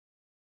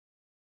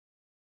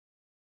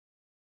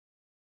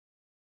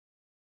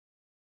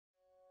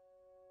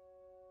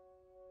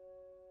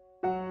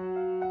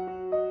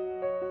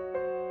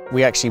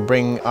We actually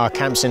bring our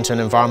camps into an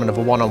environment of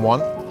a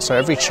one-on-one. So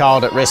every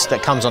child at risk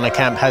that comes on a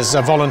camp has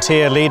a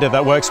volunteer leader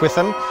that works with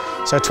them.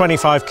 So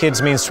 25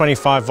 kids means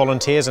 25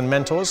 volunteers and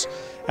mentors.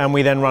 And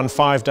we then run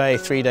 5-day,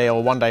 3-day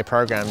or 1-day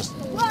programs.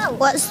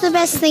 What's the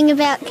best thing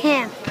about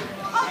camp?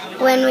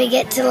 When we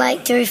get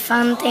to do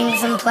fun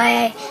things and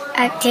play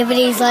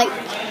activities like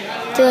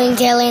doing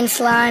jelly and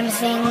slime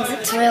things.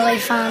 It's really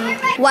fun.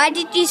 Why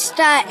did you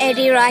start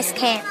Eddie Rice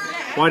Camp?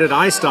 Why did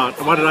I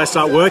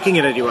start working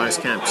at Eddie Rice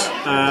camps?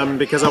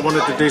 Because I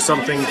wanted to do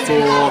something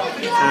for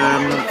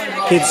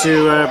kids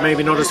who are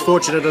maybe not as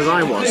fortunate as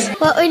I was.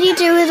 What would you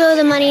do with all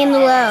the money in the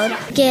world?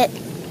 Get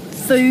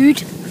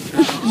food,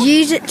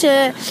 use it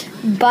to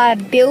buy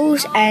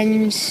bills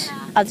and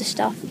other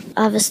stuff.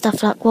 Other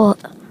stuff like what?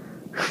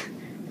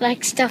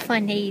 Like stuff I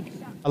need.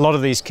 A lot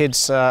of these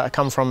kids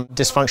come from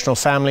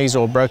dysfunctional families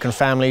or broken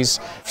families,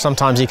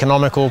 sometimes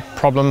economical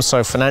problems,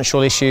 so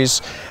financial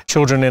issues.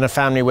 Children in a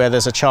family where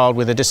there's a child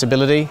with a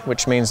disability,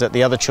 which means that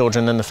the other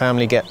children in the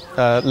family get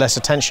less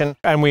attention.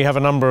 And we have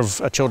a number of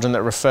children that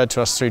are referred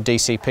to us through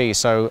DCP,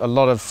 so a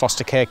lot of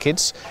foster care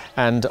kids,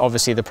 and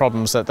obviously the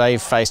problems that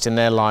they've faced in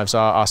their lives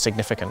are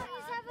significant.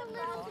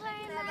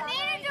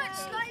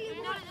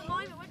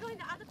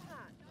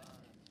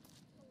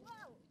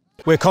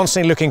 We're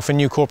constantly looking for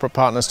new corporate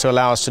partners to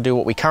allow us to do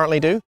what we currently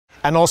do,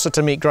 and also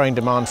to meet growing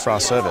demand for our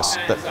service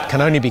that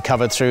can only be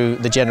covered through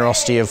the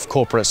generosity of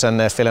corporates and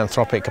their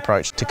philanthropic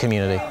approach to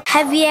community.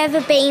 Have you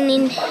ever been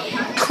in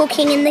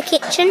cooking in the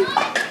kitchen?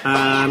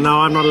 No,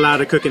 I'm not allowed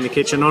to cook in the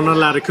kitchen. I'm not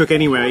allowed to cook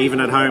anywhere, even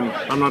at home.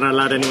 I'm not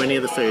allowed anywhere near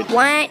the food.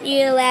 Why aren't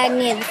you allowed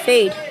near the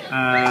food?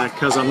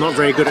 Because I'm not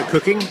very good at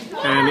cooking,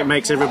 and it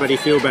makes everybody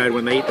feel bad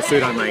when they eat the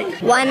food I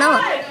make. Why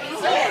not?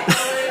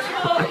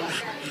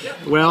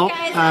 Well,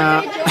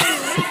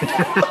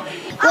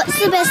 What's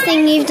the best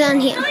thing you've done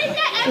here?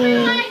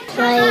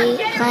 Playing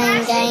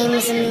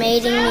games and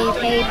meeting new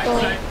people.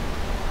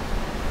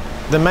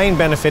 the main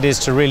benefit is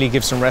to really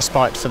give some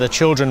respite for the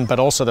children, but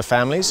also the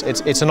families.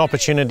 It's an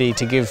opportunity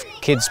to give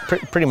kids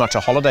pretty much a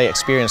holiday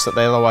experience that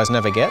they otherwise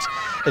never get.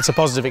 It's a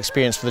positive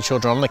experience for the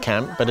children on the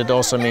camp, but it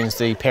also means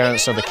the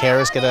parents or the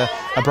carers get a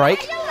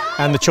break,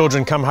 and the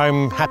children come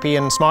home happy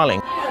and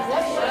smiling.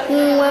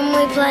 When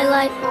we play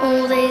like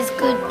all these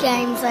good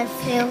games, I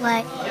feel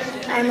like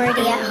I'm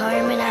already at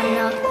home and I'm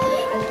not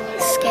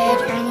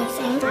scared or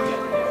anything.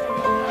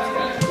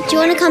 Do you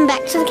want to come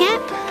back to the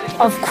camp?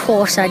 Of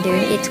course I do.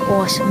 It's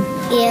awesome.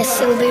 Yes,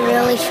 it'll be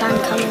really fun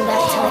coming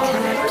back to the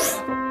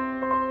camps.